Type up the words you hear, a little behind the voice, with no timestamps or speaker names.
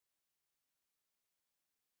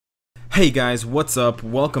Hey guys, what's up?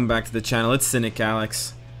 Welcome back to the channel. It's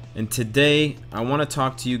Cynicalex, and today I want to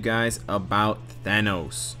talk to you guys about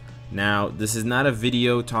Thanos. Now, this is not a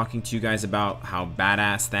video talking to you guys about how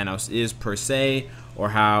badass Thanos is per se, or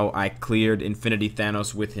how I cleared Infinity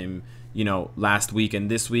Thanos with him, you know, last week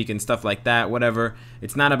and this week and stuff like that, whatever.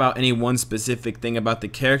 It's not about any one specific thing about the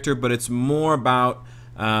character, but it's more about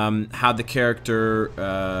how the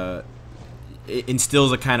character it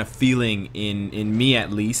instills a kind of feeling in me,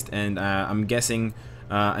 at least, and I'm guessing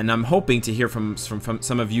and I'm hoping to hear from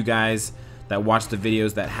some of you guys that watch the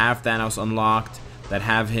videos that have Thanos unlocked, that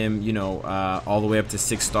have him, you know, all the way up to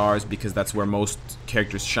 6 stars, because that's where most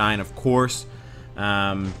characters shine, of course.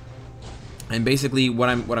 And basically what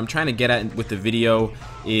I'm trying to get at with the video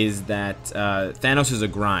is that Thanos is a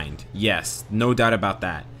grind. Yes, no doubt about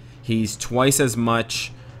that. He's twice as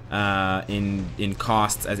much in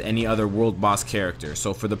costs as any other world boss character.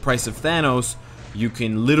 So for the price of Thanos, you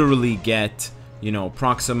can literally get, you know,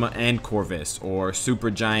 Proxima and Corvus, or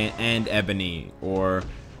Supergiant and Ebony, or,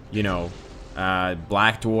 you know,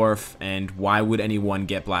 Black Dwarf. And why would anyone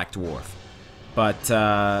get Black Dwarf? But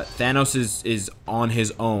Thanos is on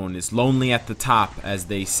his own. Is lonely at the top, as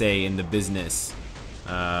they say in the business.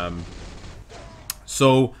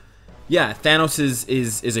 So yeah, Thanos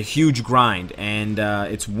is a huge grind, and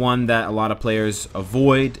it's one that a lot of players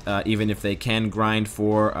avoid, even if they can grind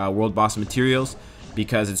for world boss materials,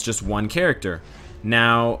 because it's just one character.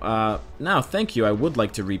 Now, thank you. I would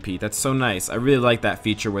like to repeat. That's so nice. I really like that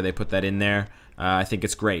feature where they put that in there. I think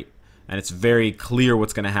it's great, and it's very clear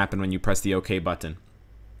what's going to happen when you press the OK button.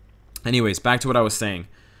 Anyways, back to what I was saying.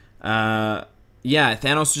 Yeah,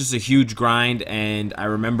 Thanos is just a huge grind, and I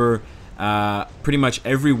remember pretty much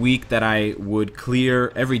every week that I would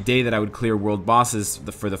clear, every day that I would clear world bosses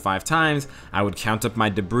for the 5 times, I would count up my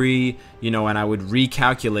debris, you know, and I would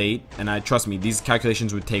recalculate. And trust me, these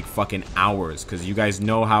calculations would take fucking hours, because you guys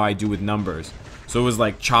know how I do with numbers. So it was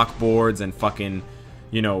like chalkboards and fucking,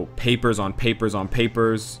 you know, papers on papers on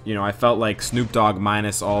papers. You know, I felt like Snoop Dogg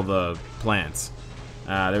minus all the plants.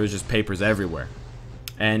 There was just papers everywhere.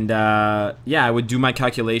 And yeah, I would do my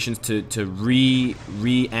calculations to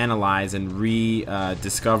reanalyze and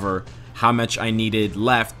rediscover how much I needed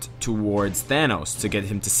left towards Thanos to get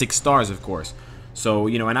him to 6 stars, of course. So,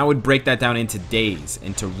 you know, and I would break that down into days,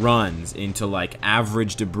 into runs, into like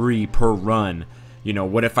average debris per run. You know,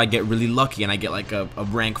 what if I get really lucky and I get like a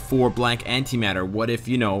rank 4 blank antimatter? What if,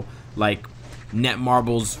 you know, like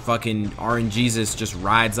Netmarble's fucking RNGesus just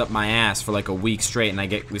rides up my ass for like a week straight and I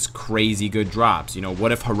get this crazy good drops? You know,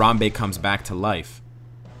 what if Harambe comes back to life?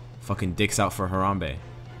 Fucking dicks out for Harambe.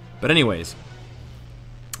 But anyways,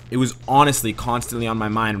 it was honestly constantly on my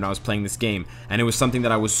mind when I was playing this game, and it was something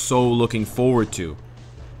that I was so looking forward to.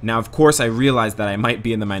 Now, of course, I realized that I might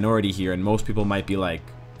be in the minority here, and most people might be like,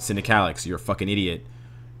 Cynicalex, you're a fucking idiot.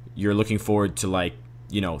 You're looking forward to, like,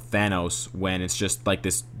 you know, Thanos, when it's just like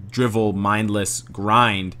this drivel, mindless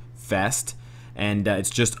grind fest, and it's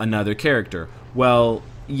just another character. Well,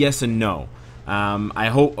 yes and no. I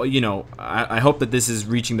hope, you know, I hope that this is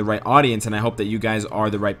reaching the right audience, and I hope that you guys are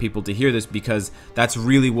the right people to hear this, because that's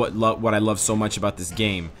really what I love so much about this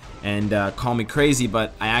game. And call me crazy,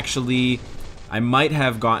 but I might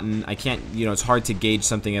have gotten, I can't, you know, it's hard to gauge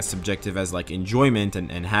something as subjective as like enjoyment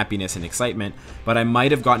and happiness and excitement, but I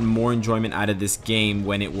might have gotten more enjoyment out of this game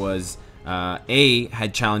when it was A,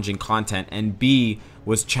 had challenging content, and B,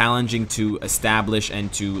 was challenging to establish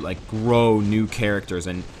and to like grow new characters,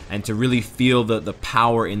 and to really feel the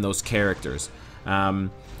power in those characters.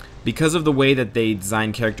 Because of the way that they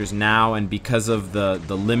design characters now, and because of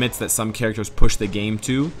the limits that some characters push the game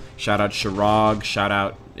to, shout out Shirog, shout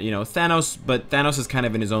out, you know, Thanos, but Thanos is kind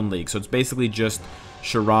of in his own league, so it's basically just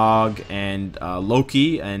Shirog and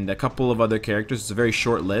Loki and a couple of other characters. It's a very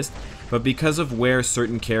short list, but because of where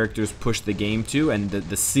certain characters push the game to, and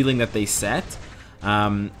the ceiling that they set,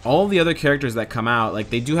 all the other characters that come out,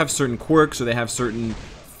 like, they do have certain quirks, or they have certain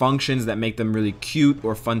functions that make them really cute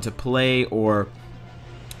or fun to play or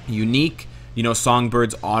unique. You know,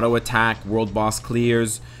 Songbird's auto attack, world boss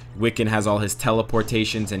clears. Wiccan has all his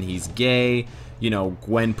teleportations and he's gay. You know,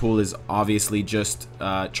 Gwenpool is obviously just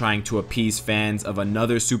trying to appease fans of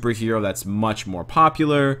another superhero that's much more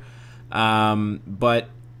popular. But,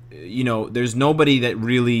 you know, there's nobody that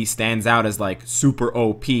really stands out as like super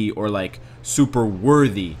OP or like super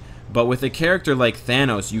worthy. But with a character like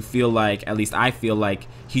Thanos, you feel like, at least I feel like,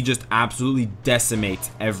 he just absolutely decimates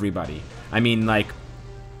everybody. I mean, like,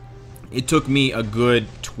 it took me a good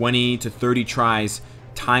 20 to 30 tries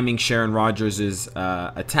timing Sharon Rogers'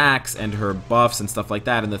 attacks and her buffs and stuff like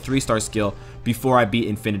that, and the 3-star skill, before I beat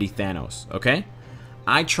Infinity Thanos, okay?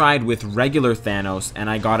 I tried with regular Thanos, and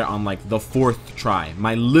I got it on like the 4th try,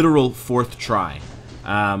 my literal 4th try,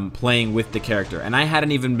 playing with the character. And I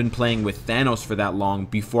hadn't even been playing with Thanos for that long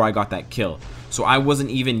before I got that kill. So I wasn't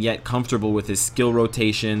even yet comfortable with his skill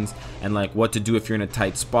rotations and like what to do if you're in a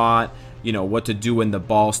tight spot, you know, what to do when the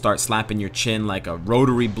ball starts slapping your chin like a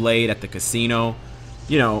rotary blade at the casino.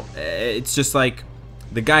 You know, it's just like,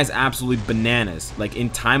 the guy's absolutely bananas. Like in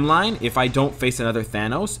timeline, if I don't face another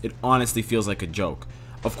Thanos, it honestly feels like a joke.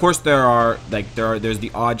 Of course, there's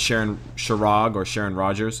the odd Sharon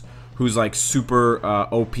Rogers, who's like super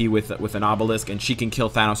OP with an obelisk, and she can kill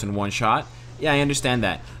Thanos in one shot. Yeah, I understand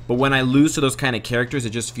that. But when I lose to those kind of characters,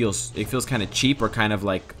 it feels kind of cheap or kind of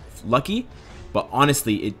like lucky. But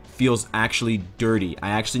honestly, it feels actually dirty. I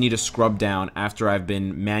actually need to scrub down after I've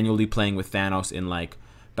been manually playing with Thanos in like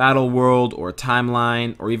Battle World or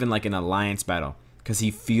Timeline or even like an Alliance battle, because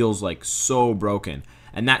he feels like so broken.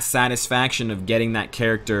 And that satisfaction of getting that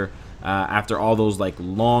character after all those like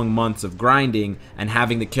long months of grinding and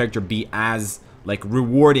having the character be as like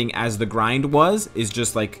rewarding as the grind was is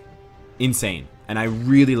just like insane. And I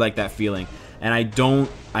really like that feeling. And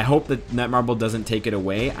I hope that Netmarble doesn't take it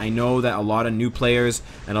away. I know that a lot of new players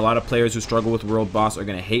and a lot of players who struggle with World Boss are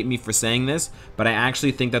going to hate me for saying this, but I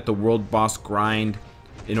actually think that the World Boss grind,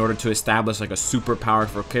 in order to establish like a super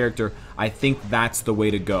powerful character, I think that's the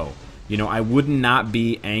way to go. You know, I would not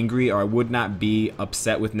be angry, or I would not be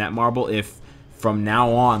upset with Netmarble if from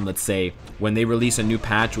now on, let's say, when they release a new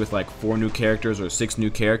patch with like 4 new characters or 6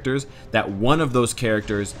 new characters, that one of those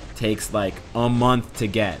characters takes like a month to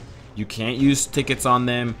get. You can't use tickets on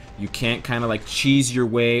them. You can't kind of like cheese your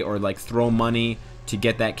way or like throw money to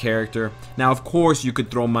get that character. Now, of course, you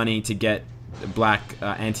could throw money to get black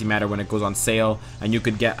antimatter when it goes on sale, and you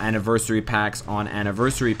could get anniversary packs on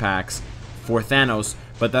anniversary packs for Thanos,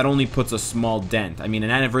 but that only puts a small dent. I mean,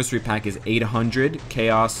 an anniversary pack is 800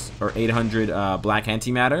 chaos or 800 black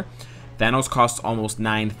antimatter. Thanos costs almost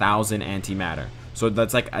 9,000 antimatter, so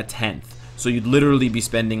that's like a tenth. So you'd literally be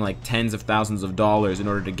spending like tens of thousands of dollars in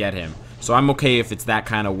order to get him. So I'm okay if it's that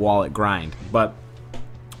kind of wallet grind, but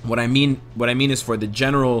what I mean is, for the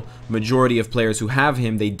general majority of players who have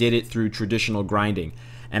him, they did it through traditional grinding.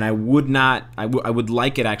 And I would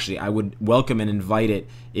like it, actually. I would welcome and invite it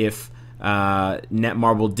if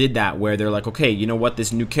Netmarble did that, where they're like, okay, you know what,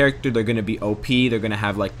 this new character, they're going to be OP, they're going to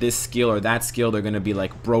have like this skill or that skill, they're going to be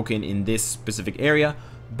like broken in this specific area,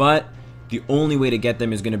 but the only way to get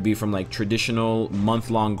them is going to be from like traditional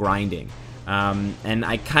month-long grinding. And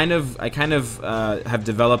I kind of have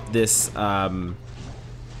developed this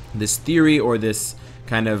this theory, or this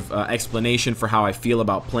kind of explanation for how I feel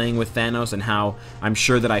about playing with Thanos, and how I'm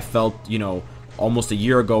sure that I felt, you know, almost a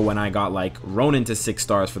year ago when I got like Ronin to 6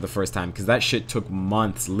 stars for the first time, because that shit took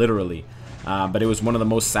months, literally. But it was one of the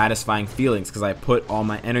most satisfying feelings, because I put all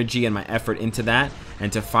my energy and my effort into that,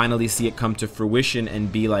 and to finally see it come to fruition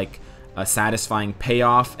and be like a satisfying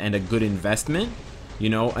payoff and a good investment, you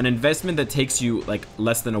know, an investment that takes you like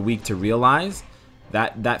less than a week to realize,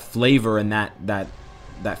 that flavor and that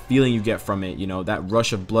feeling you get from it, you know, that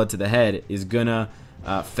rush of blood to the head is gonna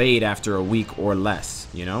fade after a week or less,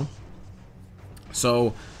 you know.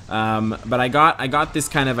 So but I got this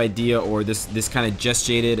kind of idea, or this kind of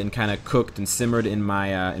gestated and kind of cooked and simmered in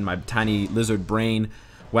my tiny lizard brain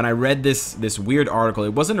when I read this weird article.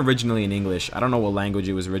 It wasn't originally in English. I don't know what language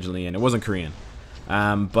it was originally in. It wasn't Korean,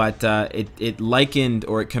 but it likened,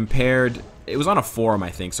 or it compared. It was on a forum, I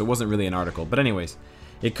think, so it wasn't really an article. But anyways,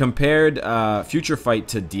 it compared Future Fight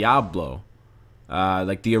to Diablo,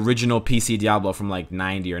 like the original PC Diablo from like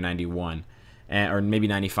 90 or 91, or maybe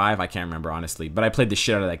 95. I can't remember, honestly, but I played the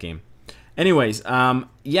shit out of that game. Anyways,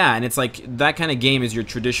 yeah, and it's like that kind of game is your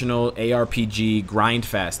traditional ARPG grind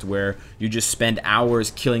fest, where you just spend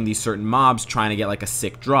hours killing these certain mobs trying to get like a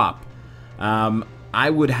sick drop. I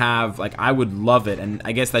would love it, and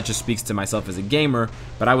I guess that just speaks to myself as a gamer,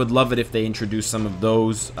 but I would love it if they introduced some of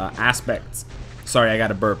those aspects. Sorry, I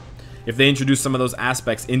got a burp. If they introduce some of those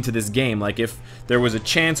aspects into this game, like if there was a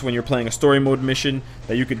chance when you're playing a story mode mission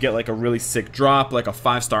that you could get like a really sick drop, like a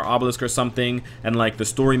 5-star obelisk or something, and like the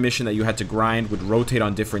story mission that you had to grind would rotate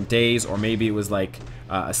on different days, or maybe it was like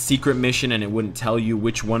a secret mission and it wouldn't tell you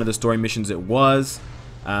which one of the story missions it was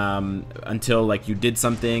until like you did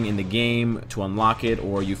something in the game to unlock it,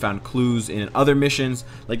 or you found clues in other missions.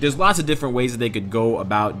 Like there's lots of different ways that they could go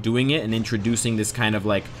about doing it and introducing this kind of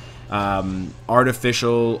like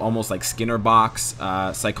artificial, almost like Skinner box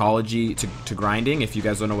psychology to grinding. If you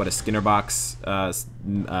guys don't know what a Skinner box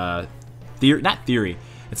not theory,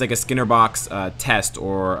 it's like a Skinner box test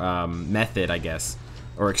or method, I guess,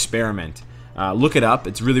 or experiment. Look it up.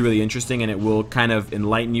 It's really, really interesting, and it will kind of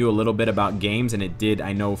enlighten you a little bit about games, and it did,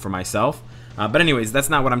 I know, for myself. But anyways, that's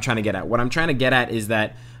not what I'm trying to get at. What I'm trying to get at is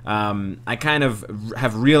that I kind of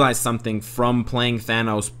have realized something from playing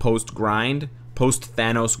Thanos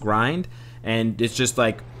post-Thanos grind, and it's just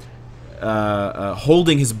like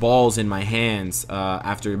holding his balls in my hands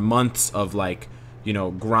after months of, like, you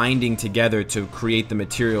know, grinding together to create the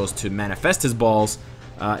materials to manifest his balls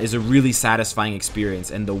is a really satisfying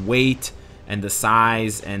experience. And the weight and the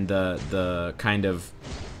size and the kind of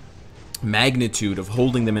magnitude of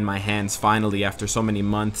holding them in my hands finally after so many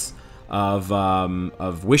months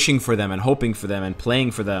of wishing for them and hoping for them and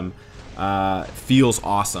playing for them feels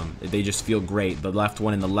awesome. They just feel great. The left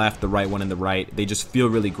one in the left, the right one in the right, they just feel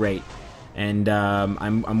really great. And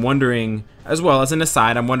I'm wondering, as well as an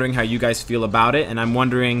aside, I'm wondering how you guys feel about it, and I'm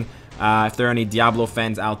wondering if there are any Diablo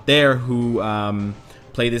fans out there who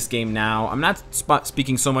play this game now. I'm not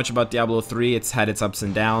speaking so much about Diablo 3. It's had its ups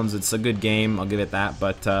and downs. It's a good game, I'll give it that,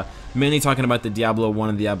 but mainly talking about the Diablo 1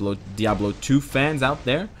 and Diablo 2 fans out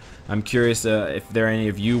there. I'm curious if there are any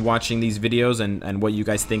of you watching these videos and what you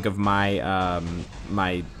guys think of my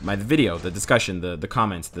my video, the discussion, the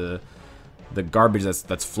comments, the garbage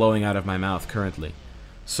that's flowing out of my mouth currently.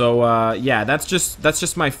 So yeah, that's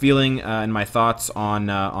just my feeling and my thoughts on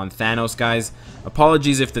Thanos, guys.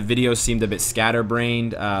 Apologies if the video seemed a bit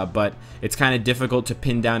scatterbrained, but it's kind of difficult to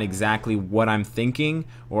pin down exactly what I'm thinking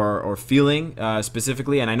or feeling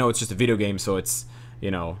specifically. And I know it's just a video game, so it's,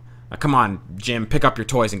 you know, come on, Jim, pick up your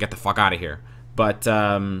toys and get the fuck out of here. But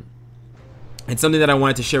it's something that I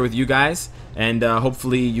wanted to share with you guys, and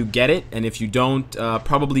hopefully you get it. And if you don't,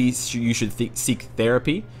 probably you should seek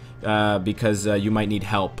therapy because you might need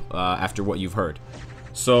help after what you've heard.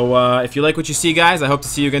 So if you like what you see, guys, I hope to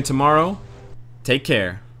see you again tomorrow. Take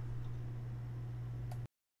care.